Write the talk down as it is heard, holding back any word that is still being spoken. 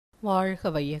வாழ்க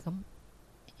வையகம்,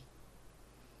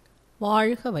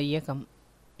 வாழ்க வையகம்,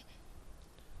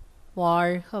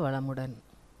 வாழ்க வளமுடன்.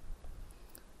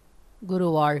 குரு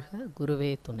வாழ்க, குருவே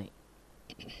துணை.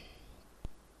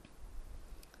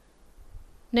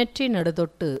 நெற்றி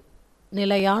நடுதொட்டு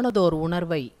நிலையானதோர்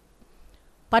உணர்வை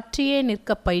பற்றியே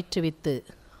நிற்கப் பயிற்றுவித்து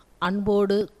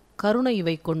அன்போடு கருணை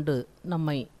இவை கொண்டு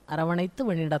நம்மை அரவணைத்து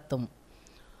வழிநடத்தும்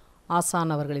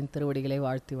ஆசானவர்களின் திருவடிகளை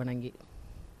வாழ்த்தி வணங்கி,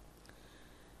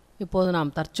 இப்போது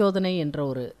நாம் தற்சோதனை என்ற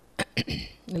ஒரு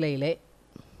நிலையிலே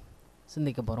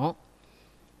சிந்திக்க போகிறோம்.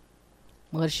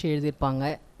 மகர்ஷி எழுதியிருப்பாங்க,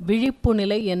 விழிப்பு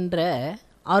நிலை என்ற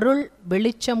அருள்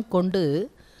வெளிச்சம் கொண்டு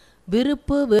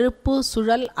விருப்பு வெறுப்பு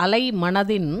சுழல் அலை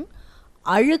மனதின்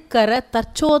அழுக்கற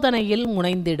தற்சோதனையில்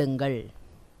முனைந்திடுங்கள்.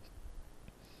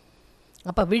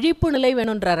 அப்போ விழிப்பு நிலை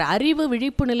வேணுன்றார். அறிவு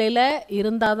விழிப்பு நிலையில்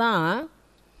இருந்தால் தான்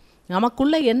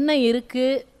நமக்குள்ளே என்ன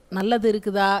இருக்குது, நல்லது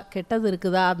இருக்குதா கெட்டது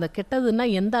இருக்குதா, அந்த கெட்டதுன்னா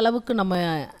எந்த அளவுக்கு நம்ம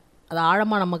அது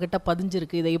ஆழமாக நம்மக்கிட்ட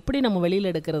பதிஞ்சிருக்கு, இதை எப்படி நம்ம வெளியில்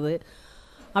எடுக்கிறது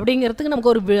அப்படிங்கிறதுக்கு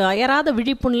நமக்கு ஒரு அயராத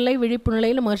விழிப்பு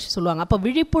நிலையில் மகர்ஷி சொல்லுவாங்க. அப்போ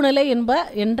விழிப்பு நிலை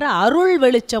என்ற அருள்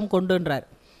வெளிச்சம் கொண்டுன்றார்.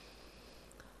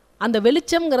 அந்த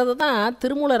வெளிச்சம்ங்கிறது தான்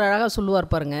திருமூலர் அழகாக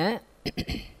சொல்லுவார் பாருங்க.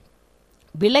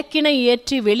 விளக்கினை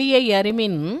ஏற்றி வெளியை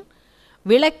அறிமின்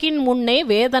விளக்கின் முன்னே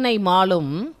வேதனை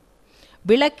மாளும்,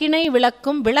 விளக்கினை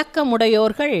விளக்கும்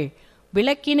விளக்கமுடையோர்கள்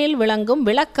விளக்கினில் விளங்கும்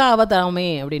விளக்காவதாமே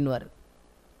அப்படின்வார்.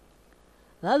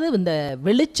 அதாவது இந்த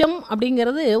வெளிச்சம்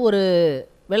அப்படிங்கிறது ஒரு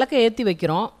விளக்கை ஏற்றி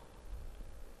வைக்கிறோம்.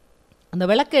 அந்த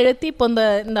விளக்கை ஏற்றி இப்போ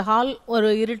இந்த ஹால்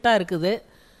ஒரு இருட்டாக இருக்குது,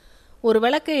 ஒரு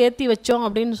விளக்கை ஏற்றி வச்சோம்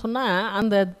அப்படின்னு சொன்னால்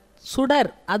அந்த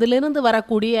சுடர் அதிலிருந்து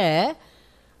வரக்கூடிய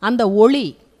அந்த ஒளி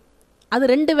அது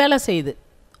ரெண்டு வேலை செய்யுது.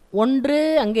 ஒன்று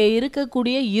அங்கே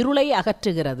இருக்கக்கூடிய இருளை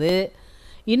அகற்றுகிறது,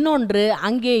 இன்னொன்று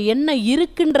அங்கே என்ன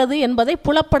இருக்கின்றது என்பதை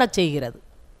புலப்படச் செய்கிறது.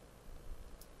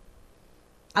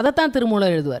 அதைத்தான்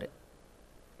திருமூலர் எழுதுவார்.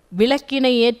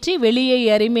 விளக்கினை ஏற்றி வெளியை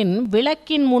அறிமின்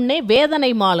விளக்கின் முன்னே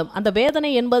வேதனை மாளும். அந்த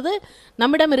வேதனை என்பது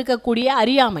நம்மிடம் இருக்கக்கூடிய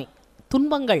அறியாமை,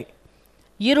 துன்பங்கள்,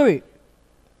 இருள்.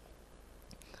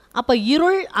 அப்போ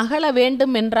இருள் அகல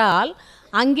வேண்டும் என்றால்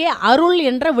அங்கே அருள்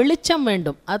என்ற வெளிச்சம்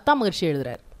வேண்டும். அதுதான் மகிழ்ச்சி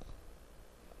எழுதுகிறார்.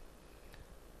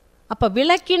 அப்போ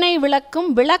விளக்கினை விளக்கும்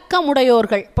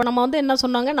விளக்கமுடையோர்கள். இப்போ நம்ம என்ன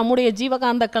சொன்னாங்க, நம்முடைய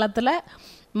ஜீவகாந்த களத்தில்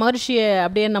மகர்ஷியை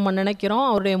அப்படியே நம்ம நினைக்கிறோம்,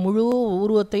 அவருடைய முழு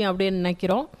உருவத்தையும் அப்படியே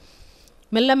நினைக்கிறோம்.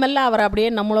 மெல்ல மெல்ல அவரை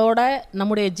அப்படியே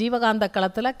நம்முடைய ஜீவகாந்த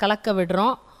களத்தில் கலக்க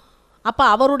விடுறோம். அப்போ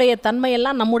அவருடைய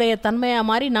தன்மையெல்லாம் நம்முடைய தன்மையாக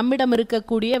மாதிரி நம்மிடம்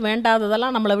இருக்கக்கூடிய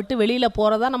வேண்டாததெல்லாம் நம்மளை விட்டு வெளியில்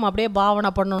போகிறதா நம்ம அப்படியே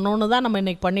பாவனை பண்ணணும்னு தான் நம்ம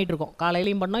இன்றைக்கி பண்ணிகிட்ருக்கோம்.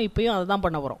 காலையிலையும் பண்ணோம், இப்போயும் அதை தான்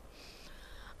பண்ண போகிறோம்.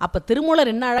 அப்போ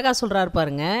திருமூலர் என்ன அழகாக சொல்கிறார்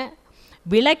பாருங்க.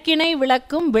 விளக்கினை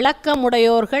விளக்கும்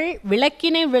விளக்கமுடையோர்கள்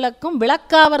விளக்கினை விளக்கும்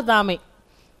விளக்காவர் தாமே.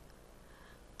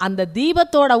 அந்த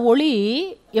தீபத்தோட ஒளி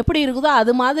எப்படி இருக்குதோ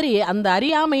அது மாதிரி அந்த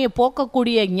அறியாமையை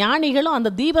போக்கக்கூடிய ஞானிகளும்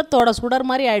அந்த தீபத்தோட சுடர்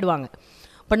மாதிரி ஆயிடுவாங்க.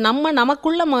 இப்போ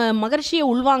நமக்குள்ள மகர்ஷியை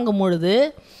உள்வாங்கும் பொழுது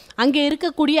அங்கே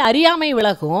இருக்கக்கூடிய அறியாமை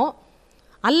விலகும்,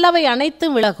 அல்லவை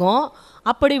அனைத்தும் விலகும்.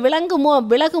 அப்படி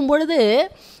விலகும் பொழுது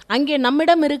அங்கே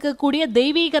நம்மிடம் இருக்கக்கூடிய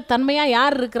தெய்வீக தன்மையாக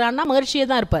யார் இருக்கிறான்னா மகர்ஷியே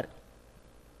தான் இருப்பார்.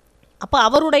 அப்போ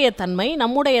அவருடைய தன்மை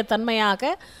நம்முடைய தன்மையாக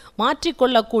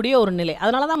மாற்றிக்கொள்ளக்கூடிய ஒரு நிலை.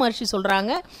 அதனால தான் மகர்ஷி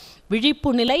சொல்கிறாங்க, விழிப்பு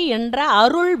நிலை என்ற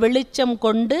அருள் வெளிச்சம்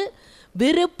கொண்டு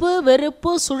விருப்பு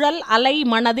வெறுப்பு சுழல் அலை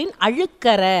மனதின்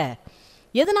அழுக்கற.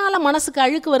 எதனால் மனசுக்கு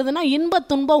அழுக்கு வருதுன்னா, இன்ப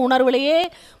துன்ப உணர்வுலையே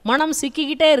மனம்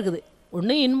சிக்கிக்கிட்டே இருக்குது.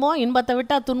 ஒன்று இன்பம், இன்பத்தை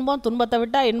விட்டால் துன்பம், துன்பத்தை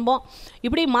விட்டால் இன்பம்,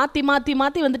 இப்படி மாற்றி மாற்றி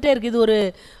மாற்றி வந்துகிட்டே இருக்குது. இது ஒரு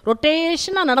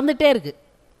ரொட்டேஷனாக நடந்துகிட்டே இருக்குது.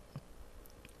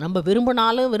 நம்ம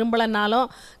விரும்பினாலும் விரும்பலைனாலும்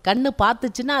கண்ணு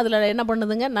பார்த்துச்சுன்னா அதில் என்ன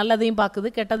பண்ணுதுங்க, நல்லதையும் பார்க்குது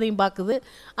கெட்டதையும் பார்க்குது.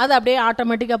 அது அப்படியே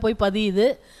ஆட்டோமேட்டிக்காக போய் பதியுது.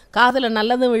 காதில்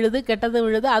நல்லதும் விழுது கெட்டதும்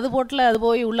விழுது, அது போட்டில் அது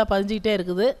போய் உள்ளே பதிஞ்சிக்கிட்டே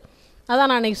இருக்குது. அதான்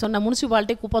நான் இன்றைக்கி சொன்னேன்,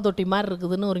 முனிசிபாலிட்டி குப்பை தொட்டி மாதிரி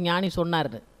இருக்குதுன்னு ஒரு ஞானி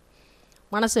சொன்னார்.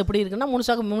 மனசு எப்படி இருக்குன்னா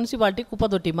முனிசிபாலிட்டி குப்பை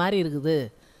தொட்டி மாதிரி இருக்குது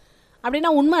அப்படின்னா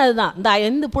உண்மை அதுதான்.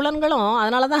 இந்த புலன்களும்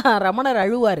அதனால தான் ரமணர்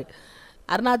அழுவார்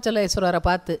அருணாச்சலேஸ்வரரை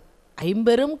பார்த்து,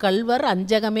 ஐம்பெரும் கல்வர்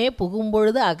அஞ்சகமே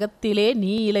புகும்பொழுது அகத்திலே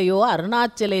நீ இலையோ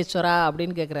அருணாச்சலேஸ்வரா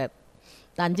அப்படின்னு கேட்குறாரு.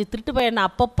 இந்த 5 திருட்டு பையனை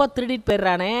அப்பப்போ திருடிட்டு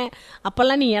போயிடுறானே,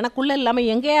 அப்போல்லாம் நீ எனக்குள்ளே இல்லாமல்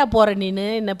எங்கேயா போகிற நீனு,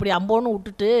 என்ன இப்படி அம்போன்னு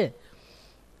விட்டுட்டு.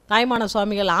 தாய்மான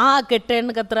சுவாமிகள்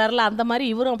கெட்டேன்னு கத்துறாருல, அந்த மாதிரி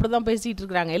இவரும் அப்படி தான் பேசிகிட்டு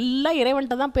இருக்கிறாங்க. எல்லாம்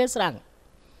இறைவன்கிட்ட தான் பேசுகிறாங்க.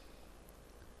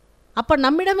 அப்போ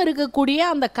நம்மிடம் இருக்கக்கூடிய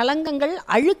அந்த கலங்கங்கள்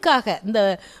அழுக்காக, இந்த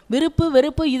விருப்பு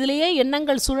வெறுப்பு இதிலேயே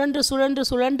எண்ணங்கள் சுழன்று சுழன்று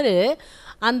சுழன்று,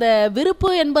 அந்த விருப்பு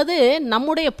என்பது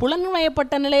நம்முடைய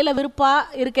புலன்மயப்பட்ட நிலையில்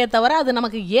விருப்பாக இருக்கே தவிர அது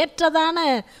நமக்கு ஏற்றதான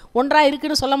ஒன்றாக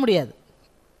இருக்குன்னு சொல்ல முடியாது.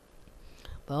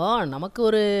 இப்போது நமக்கு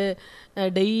ஒரு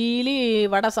டெய்லி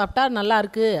வடை சாப்பிட்டா நல்லா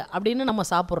இருக்குது அப்படின்னு நம்ம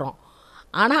சாப்பிட்றோம்.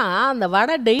 ஆனால் அந்த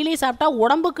வடை டெய்லி சாப்பிட்டா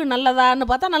உடம்புக்கு நல்லதான்னு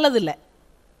பார்த்தா நல்லதில்லை.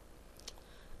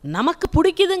 நமக்கு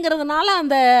பிடிக்குதுங்கிறதுனால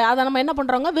அதை நம்ம என்ன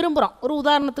பண்ணுறோங்க, விரும்புகிறோம். ஒரு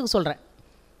உதாரணத்துக்கு சொல்கிறேன்.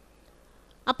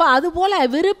 அப்போ அதுபோல்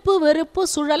விருப்பு வெறுப்பு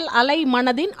சுழல் அலை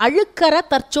மனதின் அழுக்கற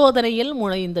தற்சோதனையில்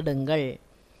முனைந்திடுங்கள்.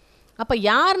 அப்போ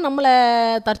யார் நம்மளை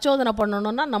தற்சோதனை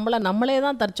பண்ணணும்னா நம்மளே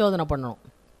தான் தற்சோதனை பண்ணணும்.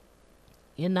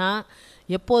 ஏன்னா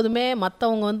எப்போதுமே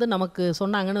மற்றவங்க நமக்கு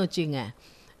சொன்னாங்கன்னு வச்சுங்க,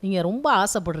 நீங்கள் ரொம்ப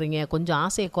ஆசைப்படுறீங்க, கொஞ்சம்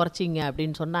ஆசையை குறைச்சிங்க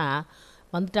அப்படின்னு சொன்னால்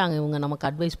வந்துட்டாங்க இவங்க நமக்கு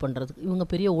அட்வைஸ் பண்ணுறதுக்கு, இவங்க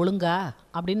பெரிய ஒழுங்கா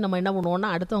அப்படின்னு நம்ம என்ன பண்ணுவோன்னா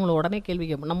அடுத்தவங்களை உடனே கேள்வி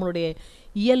கேட்போம். நம்மளுடைய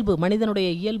இயல்பு, மனிதனுடைய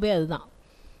இயல்பே அதுதான்.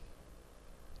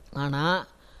 ஆனால்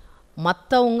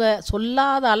மற்றவங்க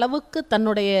சொல்லாத அளவுக்கு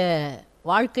தன்னுடைய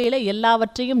வாழ்க்கையில்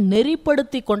எல்லாவற்றையும்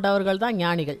நெறிப்படுத்தி கொண்டவர்கள் தான்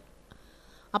ஞானிகள்.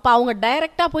 அப்போ அவங்க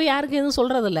டைரெக்டாக போய் யாருக்கு எதுவும்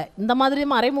சொல்கிறதில்ல, இந்த மாதிரி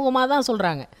மறைமுகமாக தான்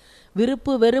சொல்கிறாங்க.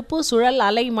 விருப்பு வெறுப்பு சுழல்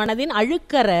அலை மனதின்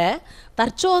அழுக்கற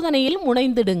தற்சோதனையில்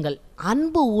முனைந்திடுங்கள்,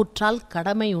 அன்பு ஊற்றால்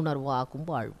கடமை உணர்வாகும்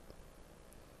வாழ்வு.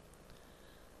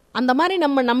 அந்த மாதிரி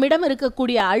நம்மிடம்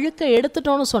இருக்கக்கூடிய அழுக்கை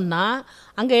எடுத்துட்டோன்னு சொன்னால்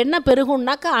அங்கே என்ன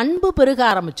பெருகும்னாக்கா அன்பு பெருக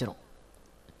ஆரம்பிச்சிடும்.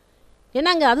 ஏன்னா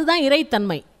அங்கே அதுதான்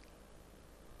இறைத்தன்மை.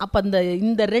 அப்போ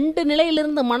இந்த ரெண்டு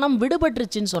நிலையிலிருந்து மனம்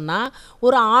விடுபட்டுருச்சுன்னு சொன்னால்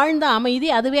ஒரு ஆழ்ந்த அமைதி,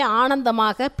 அதுவே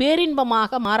ஆனந்தமாக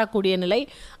பேரின்பமாக மாறக்கூடிய நிலை.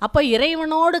 அப்போ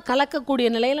இறைவனோடு கலக்கக்கூடிய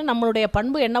நிலையில் நம்மளுடைய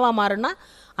பண்பு என்னவா மாறுனா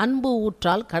அன்பு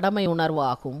ஊற்றால் கடமை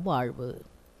உணர்வாகும் வாழ்வு.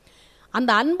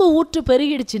 அந்த அன்பு ஊற்று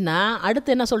பெருகிடுச்சுன்னா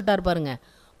அடுத்து என்ன சொல்லிட்டார் பாருங்க,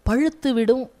 பழுத்து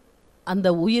விடும் அந்த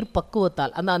உயிர்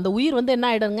பக்குவத்தால். அந்த உயிர் என்ன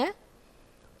ஆகிடுங்க,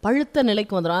 பழுத்த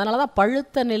நிலைக்கு வந்துடும். அதனால தான்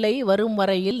பழுத்த நிலை வரும்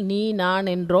வரையில் நீ நான்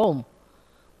என்றோம்,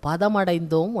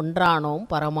 பதமடைந்தோம் ஒன்றானோம்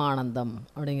பரமானந்தம்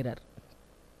அப்படிங்கிறார்.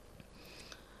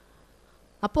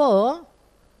 அப்போது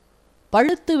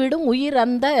பழுத்து விடும் உயிர்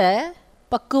அந்த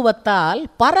பக்குவத்தால்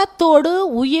பரத்தோடு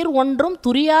உயிர் ஒன்றும்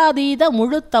துரியாதீத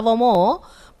முழுத்தவமோ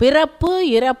பிறப்பு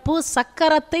இறப்பு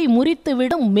சக்கரத்தை முறித்து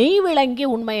விடும் மெய் விளங்கி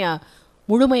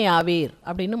முழுமையாவீர்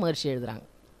அப்படின்னு மகிழ்ச்சி எழுதுகிறாங்க.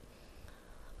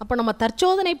 அப்போ நம்ம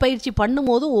தற்சோதனை பயிற்சி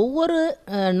பண்ணும்போது ஒவ்வொரு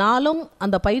நாளும்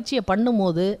அந்த பயிற்சியை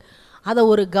பண்ணும்போது அதை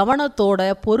ஒரு கவனத்தோட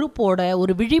பொறுப்போட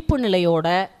ஒரு விழிப்பு நிலையோட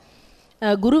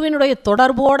குருவினுடைய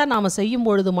தொடர்போடு நாம் செய்யும்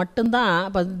பொழுது மட்டும்தான்.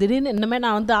 இப்போ திடீர்னு இன்னுமே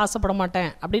நான் ஆசைப்பட மாட்டேன்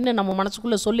அப்படின்னு நம்ம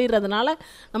மனசுக்குள்ளே சொல்லிடுறதுனால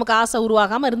நமக்கு ஆசை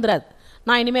உருவாகாமல் இருந்துராது.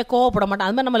 நான் இனிமேல் கோவப்பட மாட்டேன்,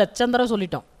 அது மாதிரி நம்ம லட்சம் தடவை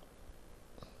சொல்லிட்டோம்.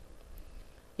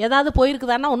 ஏதாவது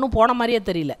போயிருக்குதான்னா ஒன்றும் போன மாதிரியே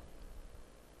தெரியல.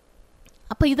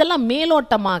 அப்போ இதெல்லாம்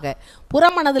மேலோட்டமாக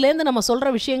புறமனதுலேருந்து நம்ம சொல்கிற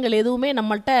விஷயங்கள் எதுவுமே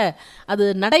நம்மள்கிட்ட அது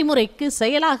நடைமுறைக்கு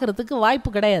செயலாகிறதுக்கு வாய்ப்பு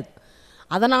கிடையாது.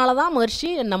 அதனால தான் மகர்ஷி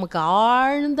நமக்கு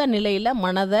ஆழ்ந்த நிலையில்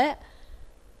மனதை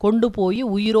கொண்டு போய்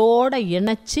உயிரோடு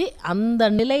இணைச்சி அந்த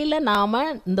நிலையில் நாம்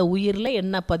இந்த உயிரில்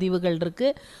என்ன பதிவுகள்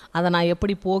இருக்குது அதை நான்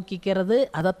எப்படி போக்கிக்கிறது,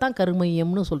 அதைத்தான்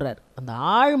கருமையம்னு சொல்கிறார். அந்த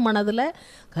ஆழ் மனதில்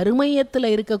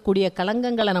கருமையத்தில் இருக்கக்கூடிய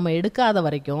கலங்கங்களை நம்ம எடுக்காத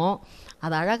வரைக்கும்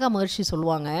அது அழகாக மகர்ஷி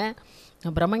சொல்லுவாங்க.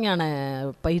 பிரம்மஞான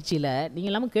பயிற்சியில்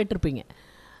நீங்கள் எல்லாமே கேட்டிருப்பீங்க.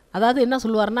 அதாவது என்ன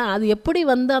சொல்லுவார்னா, அது எப்படி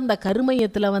அந்த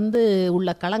கருமையத்தில் உள்ள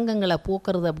கலங்கங்களை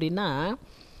போக்குறது அப்படின்னா,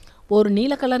 ஒரு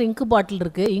நீல கலர் இங்கு பாட்டில்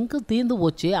இருக்குது, இங்கு தீர்ந்து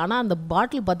போச்சு, ஆனால் அந்த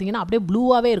பாட்டில் பார்த்திங்கன்னா அப்படியே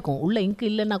ப்ளூவாகவே இருக்கும், உள்ளே இங்கு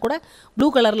இல்லைன்னா கூட ப்ளூ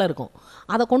கலரில் இருக்கும்.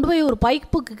 அதை கொண்டு போய் ஒரு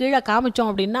பைப்புக்கு கீழே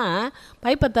காமிச்சோம் அப்படின்னா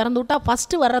பைப்பை திறந்து விட்டால்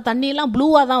ஃபஸ்ட்டு வர்ற தண்ணியெல்லாம்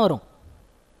ப்ளூவாக தான் வரும்.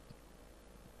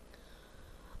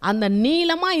 அந்த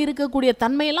நீளமாக இருக்கக்கூடிய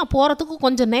தன்மையெல்லாம் போகிறதுக்கு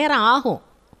கொஞ்சம் நேரம் ஆகும்.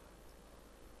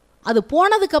 அது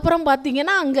போனதுக்கப்புறம்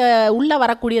பார்த்திங்கன்னா அங்கே உள்ளே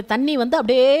வரக்கூடிய தண்ணி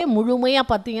அப்படியே முழுமையாக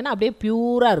பார்த்திங்கன்னா அப்படியே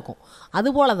பியூராக இருக்கும்.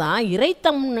 அதுபோல தான்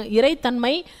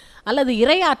இறைத்தன்மை அல்லது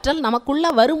இறையாற்றல் நமக்குள்ளே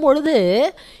வரும்பொழுது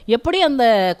எப்படி அந்த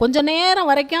கொஞ்ச நேரம்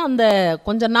வரைக்கும் அந்த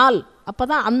கொஞ்ச நாள் அப்போ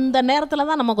தான் அந்த நேரத்தில்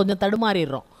தான் நம்ம கொஞ்சம்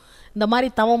தடுமாறிடுறோம். இந்த மாதிரி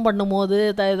தவம் பண்ணும்போது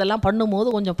இதெல்லாம் பண்ணும்போது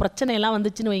கொஞ்சம் பிரச்சனையெல்லாம்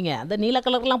வந்துச்சுன்னு வைங்க, அந்த நீல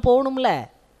கலர்லாம் போகணும்ல,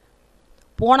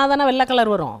 போனால் தானே வெள்ளை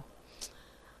கலர் வரும்.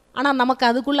 ஆனால் நமக்கு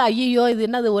அதுக்குள்ளே ஐயோ இது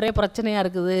என்னது ஒரே பிரச்சனையாக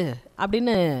இருக்குது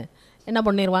அப்படின்னு என்ன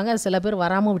பண்ணிடுவாங்க, சில பேர்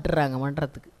வராமல் விட்டுறாங்க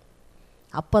மன்றத்துக்கு.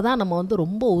 அப்போ தான் நம்ம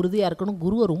ரொம்ப உறுதியாக இருக்கணும்,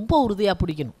 குருவை ரொம்ப உறுதியாக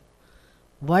பிடிக்கணும்,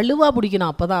 வலுவாக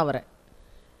பிடிக்கணும். அப்போ தான் அவரை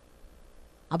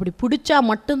அப்படி பிடிச்சா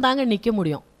மட்டும்தாங்க நிற்க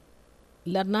முடியும்,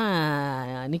 இல்லைன்னா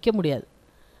நிற்க முடியாது.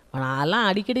 நான்லாம்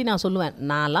அடிக்கடி நான் சொல்லுவேன்,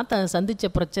 நான்லாம்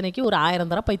சந்தித்த பிரச்சனைக்கு ஒரு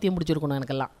 1000 தடவை பைத்தியம் பிடிச்சிருக்கணும்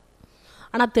எனக்கெல்லாம்.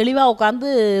 ஆனால் தெளிவாக உட்காந்து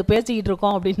பேசிக்கிட்டு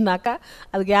இருக்கோம் அப்படின்னாக்கா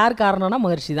அதுக்கு யார் காரணம்னா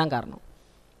மகர்ஷி தான் காரணம்.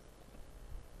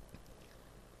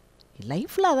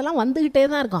 லைஃப்பில் அதெல்லாம் வந்துக்கிட்டே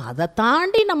தான் இருக்கும். அதை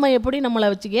தாண்டி நம்ம எப்படி நம்மளை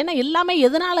ஏன்னா எல்லாமே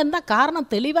எதனால இருந்தால் காரணம்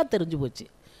தெளிவாக தெரிஞ்சு போச்சு.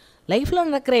 லைஃப்பில்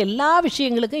நடக்கிற எல்லா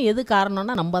விஷயங்களுக்கும் எது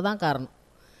காரணம்னா நம்ம தான் காரணம்.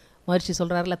 மகர்ஷி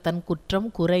சொல்கிறார்ல, தன் குற்றம்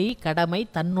குறை கடமை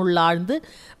தன்னுள்ளாழ்ந்து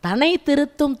தன்னை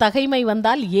திருத்தும் தகைமை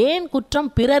வந்தால் ஏன் குற்றம்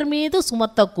பிறர் மீது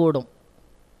சுமத்தக்கூடும்,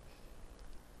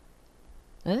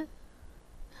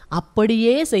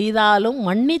 அப்படியே செய்தாலும்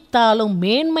மன்னித்தாலும்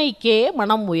மேன்மைக்கே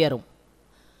மனம் உயரும்,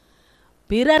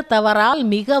 பிறர் தவறால்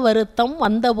மிக வருத்தம்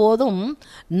வந்தபோதும்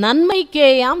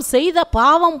நன்மைக்கேயாம் செய்த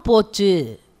பாவம் போச்சு,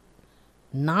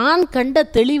 நான் கண்ட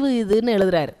தெளிவு இதுன்னு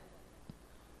எழுதுறாரு.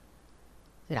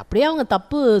 சரி, அப்படியே அவங்க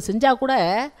தப்பு செஞ்சால் கூட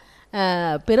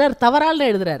பிறர் தவறால்னு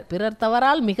எழுதுறாரு. பிறர்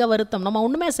தவறால் மிக வருத்தம், நம்ம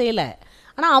ஒன்றுமே செய்யலை,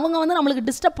 ஆனால் அவங்க வந்து நம்மளுக்கு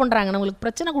டிஸ்டர்ப் பண்ணுறாங்க, நம்மளுக்கு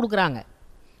பிரச்சனை கொடுக்குறாங்க.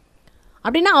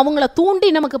 அப்படின்னா அவங்கள தூண்டி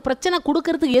நமக்கு பிரச்சனை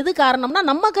கொடுக்கறதுக்கு எது காரணம்னா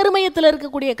நம்ம கருமையத்தில்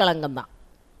இருக்கக்கூடிய களங்கம் தான்,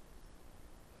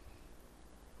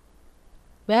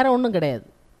 வேற ஒன்றும் கிடையாது.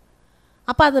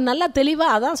 அப்போ அது நல்லா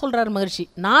தெளிவாக அதான் சொல்கிறார் மகர்ஷி,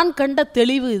 நான் கண்ட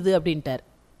தெளிவு இது அப்படின்ட்டார்.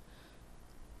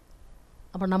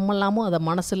 அப்போ நம்மளாமும் அதை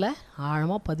மனசில்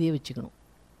ஆழமாக பதிய வச்சுக்கணும்.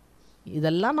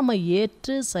 இதெல்லாம் நம்ம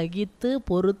ஏற்று சகித்து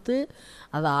பொறுத்து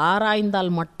அதை ஆராய்ந்தால்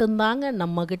மட்டும்தாங்க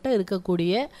நம்மக்கிட்ட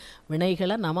இருக்கக்கூடிய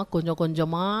வினைகளை நம்ம கொஞ்சம்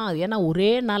கொஞ்சமாக, ஏன்னா ஒரே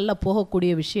நாளில்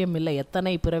போகக்கூடிய விஷயம் இல்லை,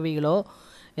 எத்தனை பிறவிகளோ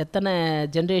எத்தனை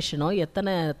ஜென்ரேஷனோ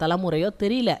எத்தனை தலைமுறையோ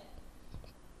தெரியல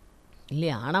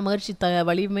இல்லையா. ஆனால் மகர்ஷி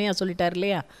வலிமையாக சொல்லிட்டார்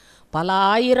இல்லையா, பல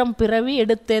ஆயிரம் பிறவி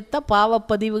எடுத்தேத்த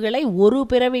பாவப்பதிவுகளை ஒரு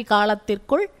பிறவி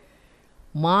காலத்திற்குள்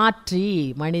மாற்றி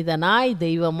மனிதனாய்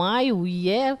தெய்வமாய்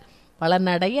உய்ய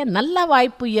பலனடைய நல்ல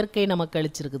வாய்ப்பு இயற்கை நமக்கு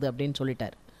அளிச்சிருக்குது அப்படின்னு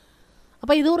சொல்லிட்டார்.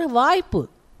 அப்போ இது ஒரு வாய்ப்பு,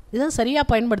 இதான் சரியாக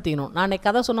பயன்படுத்திக்கணும். நான்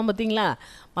கதை சொன்னேன் பார்த்தீங்களா,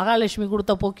 மகாலட்சுமி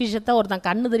கொடுத்த பொக்கிஷத்தை ஒருத்தன்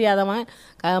கண்ணு தெரியாதவன்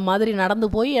மாதிரி நடந்து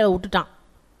போய் அதை விட்டுட்டான்,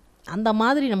 அந்த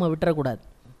மாதிரி நம்ம விட்டுறக்கூடாது.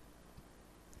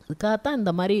 அதுக்காகத்தான்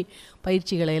இந்த மாதிரி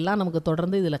பயிற்சிகளை எல்லாம் நமக்கு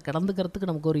தொடர்ந்து இதில்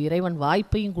கலந்துக்கிறதுக்கு நமக்கு ஒரு இறைவன்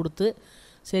வாய்ப்பையும் கொடுத்து,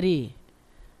 சரி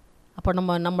அப்போ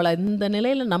நம்மளை இந்த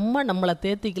நிலையில் நம்மளை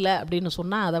தேர்த்திக்கல அப்படின்னு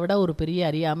சொன்னால் அதை விட ஒரு பெரிய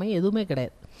அறியாமை எதுவுமே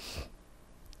கிடையாது,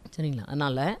 சரிங்களா.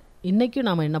 அதனால் இன்றைக்கும்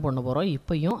நாம் என்ன பண்ண போகிறோம்,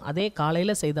 இப்பையும் அதே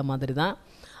காலையில் செய்த மாதிரி தான்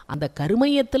அந்த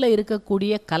கருமையத்தில்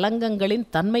இருக்கக்கூடிய கலங்கங்களின்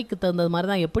தன்மைக்கு தகுந்தது மாதிரி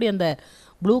தான், எப்படி அந்த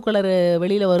ப்ளூ கலரு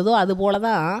வெளியில் வருதோ அதுபோல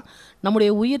தான்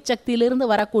நம்முடைய உயிர் சக்தியிலிருந்து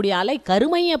வரக்கூடிய அலை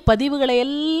கருமைய பதிவுகளை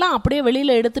எல்லாம் அப்படியே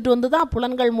வெளியில் எடுத்துகிட்டு வந்து தான்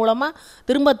புலன்கள் மூலமாக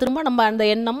திரும்ப திரும்ப நம்ம அந்த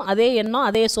எண்ணம்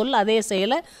அதே சொல் அதே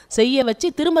செயலை செய்ய வச்சு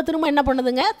திரும்ப திரும்ப என்ன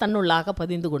பண்ணுதுங்க, தன்னுள்ளாக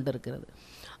பதிந்து கொண்டு இருக்கிறது.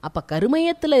 அப்போ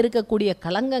கருமையத்தில் இருக்கக்கூடிய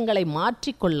கலங்கங்களை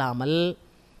மாற்றிக்கொள்ளாமல்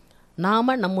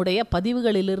நாம் நம்முடைய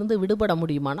பதிவுகளிலிருந்து விடுபட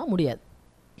முடியுமானா முடியாது.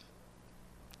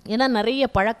 ஏன்னா நிறைய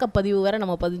பழக்கப்பதிவு வேறு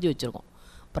நம்ம பதிஞ்சு வச்சுருக்கோம்,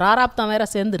 பிராராப்தம் வேறு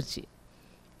சேர்ந்துருச்சு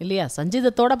இல்லையா.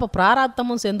 சஞ்சிதத்தோடு இப்போ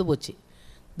பிராராப்தமும் சேர்ந்து போச்சு.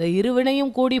 இந்த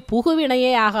இருவினையும் கூடி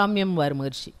புகுவினையே ஆகாமியம் வரும்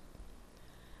மகிழ்ச்சி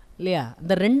இல்லையா.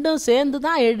 இந்த ரெண்டும் சேர்ந்து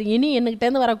தான் இனி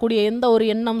என்கிட்டேருந்து வரக்கூடிய எந்த ஒரு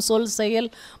எண்ணம் சொல் செயல்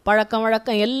பழக்கம்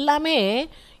வழக்கம் எல்லாமே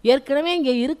ஏற்கனவே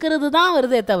இங்கே இருக்கிறது தான்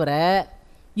வருதே தவிர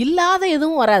இல்லாத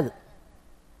எதுவும் வராது.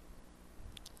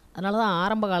 அதனால தான்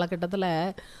ஆரம்ப காலகட்டத்தில்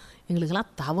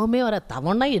எங்களுக்கெல்லாம் தவமே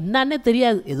தவம்னா என்னன்னே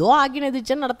தெரியாது, ஏதோ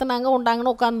ஆக்கினதிச்சன்னு நடத்தினாங்க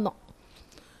உண்டாங்கன்னு உட்காந்துருந்தோம்.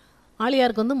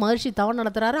 ஆழியாருக்கு வந்து மகர்ஷி தவம்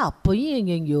நடத்துகிறாரு, அப்போயும்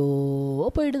எங்கெங்கேயோ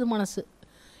போயிடுது மனசு.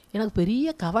 எனக்கு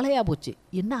பெரிய கவலையாக போச்சு,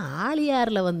 என்ன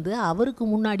ஆழியாரில் வந்து அவருக்கு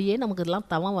முன்னாடியே நமக்கு இதெல்லாம்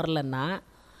தவம் வரலன்னா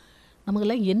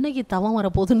நமக்கெல்லாம் என்றைக்கு தவம்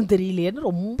வரப்போகுதுன்னு தெரியலையேன்னு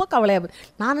ரொம்ப கவலையாக போய்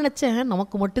நான் நினச்சேன்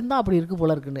நமக்கு மட்டும்தான் அப்படி இருக்குது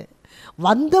போல இருக்குன்னு.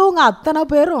 வந்தவங்க அத்தனை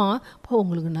பேரும் இப்போ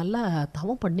உங்களுக்கு நல்லா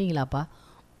தவம் பண்ணீங்களாப்பா,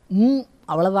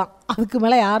 அவ்வளோதான், அதுக்கு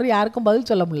மேலே யாருக்கும் பதில்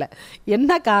சொல்ல முடியல.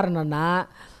 என்ன காரணம்னா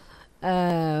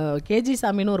கேஜி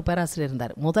சாமின்னு ஒரு பேராசிரியர்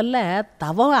இருந்தார், முதல்ல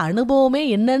தவ அனுபவமே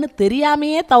என்னன்னு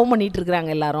தெரியாமையே தவம் பண்ணிகிட்டு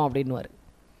இருக்கிறாங்க எல்லாரும் அப்படின்னுவார்.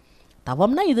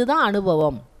 தவம்னா இதுதான்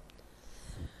அனுபவம்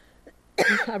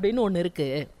அப்படின்னு ஒன்று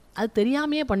இருக்குது, அது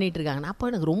தெரியாமையே பண்ணிகிட்ருக்காங்க. அப்போ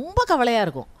எனக்கு ரொம்ப கவலையாக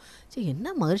இருக்கும், சரி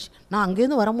என்ன மகர்ஷி, நான்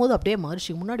அங்கேருந்து வரும்போது அப்படியே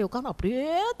மகர்ஷி முன்னாடி உட்காந்து அப்படியே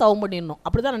தவம் பண்ணிடணும்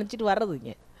அப்படி தான் நினச்சிட்டு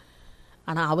வர்றதுங்க.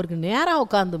 ஆனால் அவருக்கு நேராக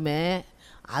உட்காந்துமே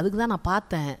அதுக்கு தான் நான்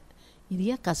பார்த்தேன், இது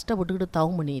ஏன் கஷ்டப்பட்டுக்கிட்டு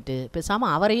தவம் பண்ணிக்கிட்டு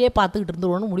பேசாமல் அவரையே பார்த்துக்கிட்டு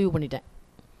இருந்துருவோன்னு முடிவு பண்ணிட்டேன்.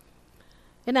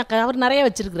 ஏன்னா அவர் நிறைய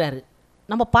வச்சுருக்கிறாரு,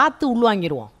 நம்ம பார்த்து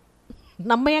உள்வாங்கிடுவோம்,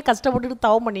 நம்ம ஏன் கஷ்டப்பட்டுட்டு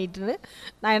தவம் பண்ணிட்டுன்னு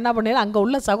நான் என்ன பண்ணேன், அங்கே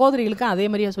உள்ள சகோதரிகளுக்கும் அதே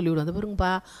மாதிரியே சொல்லிவிடுவேன். அது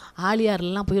பாருங்கப்பா,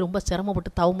 ஆழியாரெலாம் போய் ரொம்ப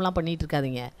சிரமப்பட்டு தவம்லாம் பண்ணிகிட்டு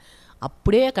இருக்காதிங்க,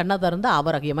 அப்படியே கண்ணை திறந்து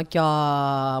அவரை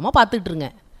எமைக்காமல் பார்த்துக்கிட்டுருங்க,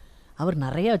 அவர்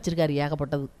நிறைய வச்சுருக்காரு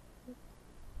ஏகப்பட்டது,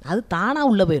 அது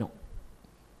தானாக உள்ளே போயிடும்.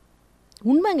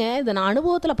 உண்மைங்க, இதை நான்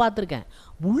அனுபவத்தில் பார்த்துருக்கேன்,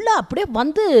 உள்ளே அப்படியே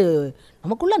வந்து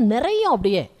நமக்குள்ளே நிறைய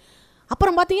அப்படியே.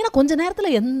 அப்புறம் பார்த்தீங்கன்னா கொஞ்சம்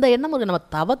நேரத்தில் எந்த எண்ணமும் இருக்குது, நம்ம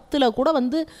தவத்தில் கூட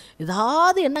வந்து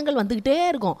ஏதாவது எண்ணங்கள் வந்துக்கிட்டே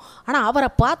இருக்கும், ஆனால் அவரை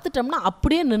பார்த்துட்டோம்னா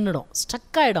அப்படியே நின்றுடும்,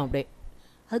 ஸ்டக் ஆகிடும் அப்படியே.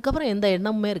 அதுக்கப்புறம் எந்த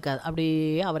எண்ணமுமே இருக்காது,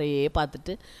 அப்படியே அவரையே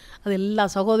பார்த்துட்டு. அது எல்லா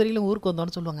சகோதரிகளும் ஊருக்கு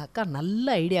வந்தோன்னு சொல்லுவாங்க, அக்கா நல்ல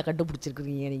ஐடியா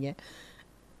கண்டுபிடிச்சிருக்குறீங்க நீங்கள்.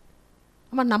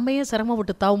 ஆமாம், நம்ம ஏன்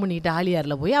சிரமப்பட்டு தவம் பண்ணிக்கிட்டு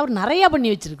ஆழியாரில் போய் அவர் நிறையா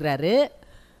பண்ணி வச்சுருக்கிறாரு,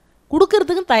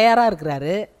 கொடுக்கறதுக்கும் தயாராக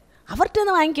இருக்கிறாரு, அவர்கிட்ட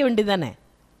வந்து வாங்கிக்க வேண்டியது தானே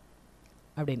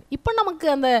அப்படின்னு. இப்போ நமக்கு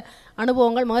அந்த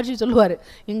அனுபவங்கள் மகர்ஷி சொல்லுவார்,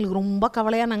 எங்களுக்கு ரொம்ப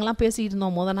கவலையாக நாங்கள்லாம் பேசிக்கிட்டு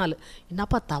இருந்தோம் முத நாள்,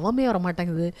 என்னப்பா தவமே வர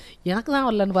மாட்டேங்குது, எனக்கு தான்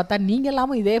வரலன்னு பார்த்தா நீங்கள்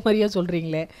எல்லாமும் இதே மாதிரியே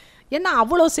சொல்கிறீங்களே. ஏன்னா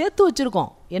அவ்வளோ சேர்த்து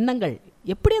வச்சுருக்கோம் எண்ணங்கள்,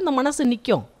 எப்படி அந்த மனசு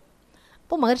நிற்கும்.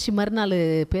 இப்போ மகர்ஷி மறுநாள்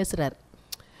பேசுகிறார்,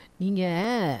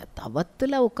 நீங்கள்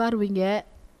தவத்தில் உட்காருவீங்க,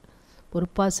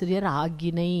 பொறுப்பாசிரியர்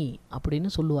ஆக்கினை அப்படின்னு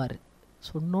சொல்லுவார்.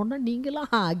 சொன்னோன்னா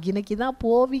நீங்களாம் ஆக்கினைக்கு தான்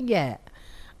போவீங்க.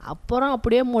 அப்புறம்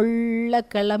அப்படியே மொள்ள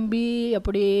கிளம்பி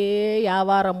அப்படியே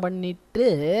வியாபாரம் பண்ணிட்டு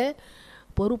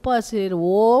பொறுப்பாசிரியர்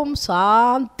ஓம்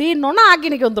சாந்தின்னொன்னா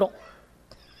ஆக்கினைக்கு வந்துடும்.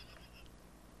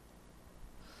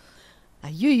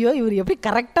 ஐயோ, இவர் எப்படி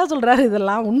கரெக்டாக சொல்கிறாரு,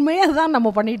 இதெல்லாம் உண்மையாக தான் நம்ம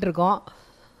பண்ணிகிட்ருக்கோம்.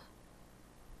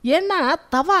 ஏன்னா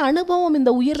தவ அனுபவம்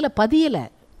இந்த உயிரில் பதியலை.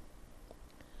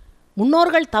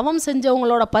 முன்னோர்கள் தவம்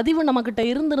செஞ்சவங்களோட பதிவு நம்மக்கிட்ட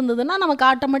இருந்திருந்ததுன்னா நமக்கு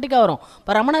ஆட்டோமேட்டிக்காக வரும்.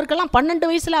 இப்போ ரமணருக்கெல்லாம் 12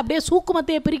 வயசில் அப்படியே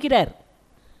சூக்குமத்தையே பிரிக்கிறார்.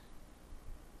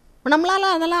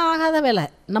 நம்மளால் அதெல்லாம் ஆகாத வேலை.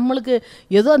 நம்மளுக்கு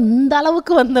ஏதோ இந்த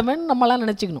அளவுக்கு வந்தவன் நம்மளாம்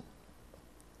நினச்சிக்கணும்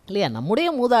இல்லையா? நம்முடைய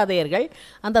மூதாதையர்கள்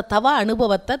அந்த தவ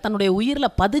அனுபவத்தை தன்னுடைய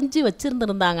உயிரில் பதிஞ்சு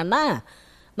வச்சுருந்துருந்தாங்கன்னா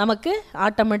நமக்கு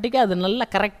ஆட்டோமேட்டிக்காக அது நல்லா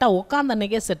கரெக்டாக உட்காந்த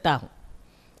அன்றைக்கே செட் ஆகும்.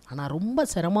 ஆனால் ரொம்ப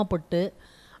சிரமப்பட்டு,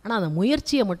 ஆனால் அந்த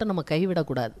முயற்சியை மட்டும் நம்ம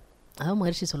கைவிடக்கூடாது. அதான்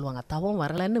மகர்ஷி சொல்லுவாங்க, தவம்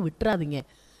வரலைன்னு விட்டுறாதீங்க,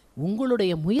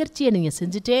 உங்களுடைய முயற்சியை நீங்கள்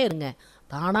செஞ்சுட்டே இருங்க.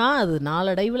 தானாக அது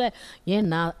நாளடைவில்.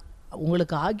 ஏன்னா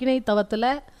உங்களுக்கு ஆக்கினை தவத்தில்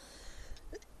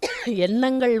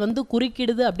எண்ணங்கள்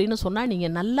குறுக்கிடுது அப்படின்னு சொன்னால்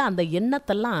நீங்கள் நல்லா அந்த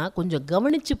எண்ணத்தெல்லாம் கொஞ்சம்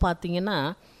கவனித்து பார்த்தீங்கன்னா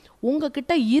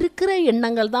உங்ககிட்ட இருக்கிற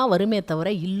எண்ணங்கள் தான் வருமே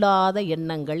தவிர இல்லாத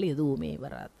எண்ணங்கள் எதுவுமே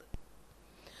வராது.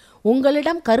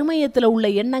 உங்களிடம் கருமையத்தில் உள்ள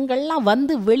எண்ணங்கள்லாம்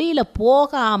வெளியில்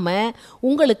போகாமல்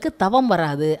உங்களுக்கு தவம்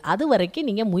வராது. அது வரைக்கும்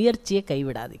நீங்கள் முயற்சியை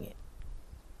கைவிடாதீங்க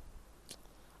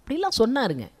அப்படிலாம்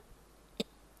சொன்னாருங்க.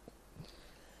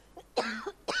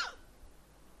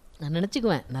 நான்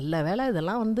நினச்சிக்குவேன், நல்ல வேலை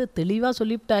இதெல்லாம் தெளிவாக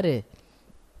சொல்லிவிட்டாரு.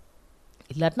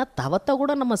 இல்லாட்டினா தவத்தை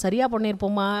கூட நம்ம சரியாக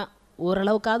பண்ணியிருப்போமா,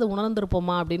 ஓரளவுக்காவது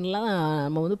உணர்ந்திருப்போமா அப்படின்லாம்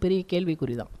நம்ம பெரிய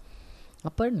கேள்விக்குறி தான்.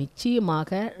 அப்போ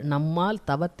நிச்சயமாக நம்மால்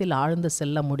தவத்தில் ஆழ்ந்து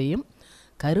செல்ல முடியும்,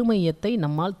 கருமையத்தை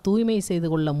நம்மால் தூய்மை செய்து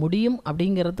கொள்ள முடியும்.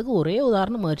 அப்படிங்கிறதுக்கு ஒரே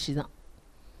உதாரணம் மகர்ஷி தான்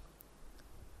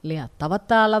இல்லையா?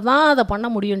 தவத்தால் தான் அதை பண்ண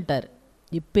முடியும்ட்டார்.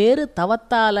 இப்பேரு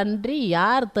தவத்தாலன்றி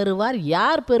யார் தருவார்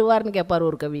யார் பெறுவார்னு கேட்பார்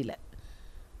ஒரு கவியில்.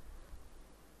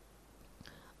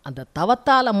 அந்த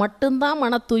தவத்தால் மட்டும்தான்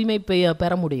மன தூய்மை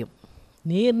பெற முடியும்.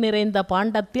 நீர் நிறைந்த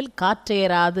பாண்டத்தில்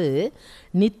காற்றேறாது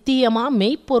நித்தியமா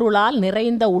மெய்ப்பொருளால்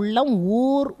நிறைந்த உள்ளம்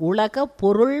ஊர் உலக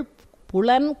பொருள்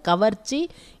புலன் கவர்ச்சி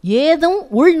ஏதும்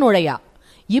உள்நுழையா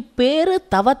இப்பேரு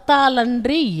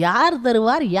தவத்தாலன்றி யார்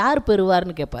தருவார் யார்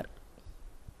பெறுவார்னு கேட்பார்.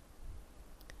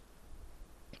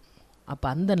 அப்போ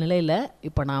அந்த நிலையில்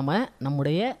இப்போ நாம்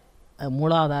நம்முடைய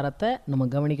மூலாதாரத்தை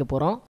நம்ம கவனிக்க போகிறோம்.